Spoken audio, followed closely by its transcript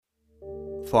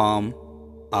form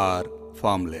or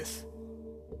formless.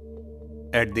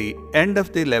 At the end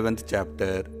of the 11th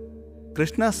chapter,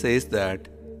 Krishna says that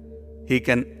he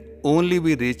can only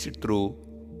be reached through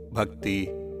bhakti,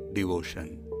 devotion.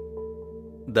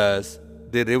 Thus,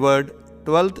 the revered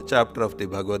 12th chapter of the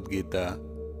Bhagavad Gita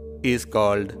is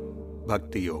called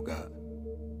Bhakti Yoga.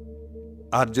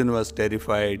 Arjun was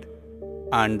terrified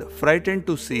and frightened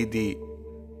to see the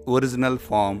original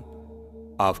form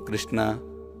of Krishna,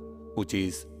 which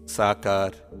is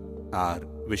saakaar or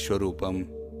Vishwaroopam,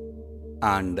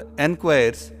 and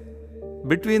enquires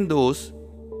between those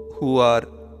who are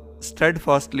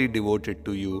steadfastly devoted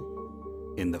to you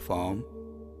in the form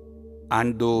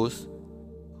and those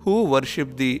who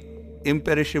worship the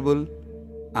imperishable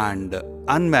and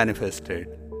unmanifested,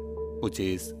 which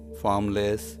is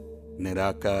formless,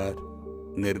 Niraakaar,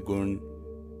 Nirgun.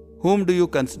 Whom do you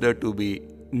consider to be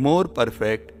more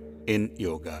perfect in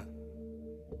yoga?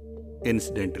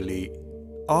 Incidentally,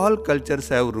 all cultures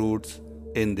have roots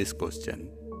in this question.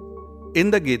 In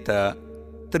the Gita,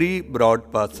 3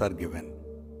 broad paths are given.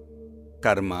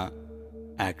 Karma,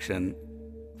 action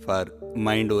for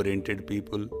mind-oriented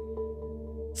people.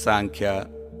 Sankhya,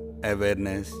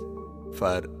 awareness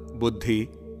for Buddhi,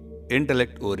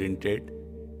 intellect-oriented.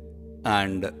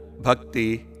 And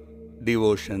Bhakti,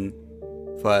 devotion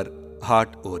for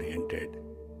heart-oriented.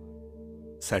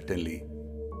 Certainly,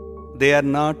 they are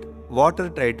not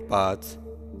watertight paths,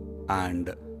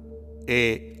 and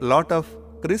a lot of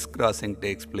criss-crossing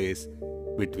takes place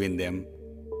between them,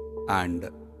 and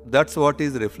that's what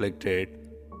is reflected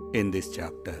in this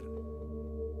chapter.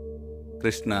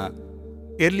 Krishna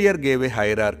earlier gave a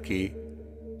hierarchy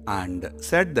and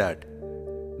said that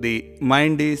the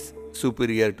mind is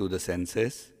superior to the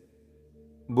senses,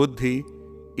 Buddhi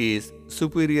is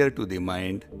superior to the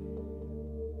mind.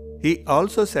 He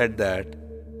also said that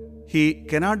he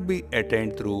cannot be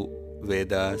attained through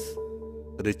vedas,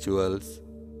 rituals,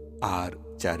 or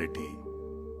charity.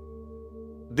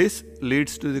 This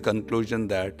leads to the conclusion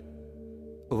that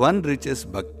one reaches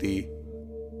bhakti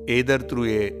either through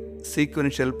a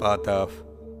sequential path of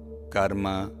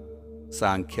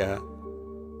Karma-Sankhya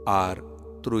or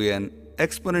through an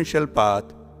exponential path,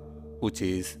 which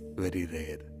is very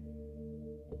rare.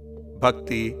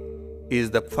 Bhakti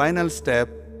is the final step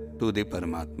to the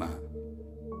Paramatma.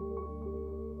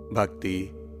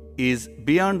 Bhakti is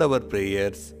beyond our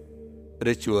prayers,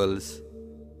 rituals,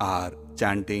 or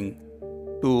chanting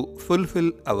to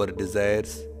fulfill our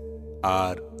desires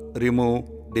or remove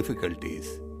difficulties.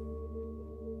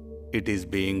 It is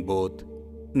being both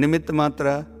Nimitta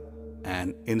maatra,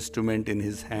 an instrument in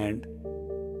his hand,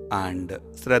 and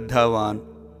Shraddha-vaan,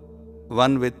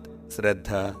 one with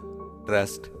Shraddha,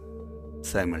 trust,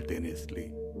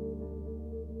 simultaneously.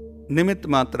 Nimitta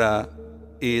maatra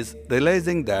is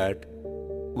realizing that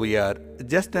we are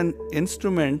just an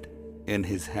instrument in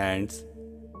his hands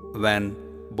when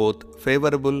both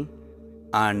favorable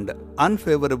and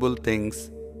unfavorable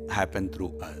things happen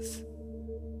through us.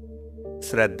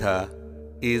 Shraddha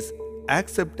is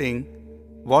accepting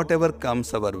whatever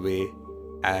comes our way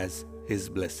as his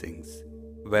blessings,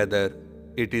 whether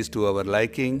it is to our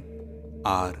liking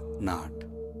or not.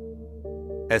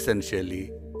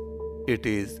 Essentially, it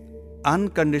is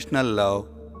unconditional love,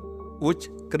 which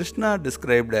Krishna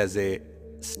described as a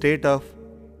state of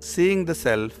seeing the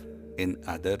self in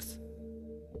others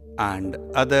and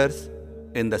others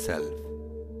in the self,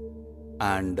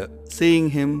 and seeing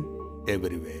him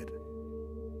everywhere.